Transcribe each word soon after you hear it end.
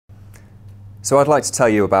So I'd like to tell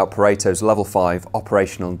you about Pareto's Level 5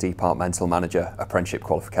 Operational Departmental Manager Apprenticeship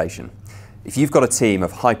Qualification. If you've got a team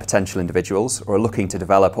of high potential individuals or are looking to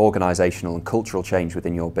develop organisational and cultural change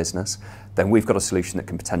within your business, then we've got a solution that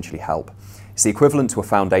can potentially help. It's the equivalent to a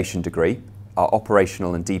foundation degree. Our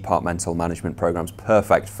operational and departmental management program's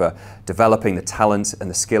perfect for developing the talent and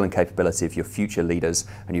the skill and capability of your future leaders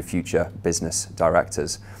and your future business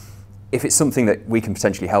directors. If it's something that we can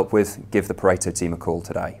potentially help with, give the Pareto team a call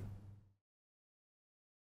today.